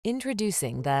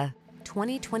Introducing the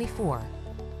 2024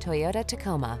 Toyota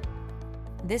Tacoma.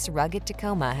 This rugged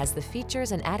Tacoma has the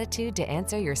features and attitude to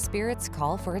answer your spirit's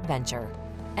call for adventure.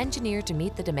 Engineered to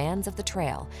meet the demands of the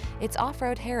trail, its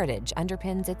off-road heritage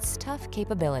underpins its tough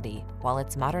capability, while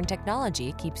its modern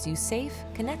technology keeps you safe,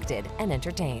 connected, and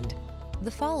entertained. The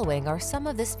following are some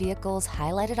of this vehicle's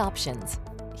highlighted options: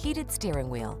 heated steering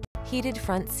wheel, heated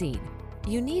front seat.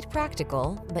 You need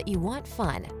practical, but you want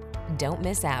fun. Don't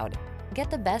miss out. Get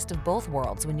the best of both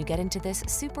worlds when you get into this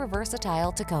super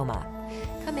versatile Tacoma.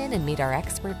 Come in and meet our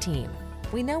expert team.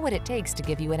 We know what it takes to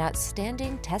give you an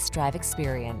outstanding test drive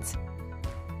experience.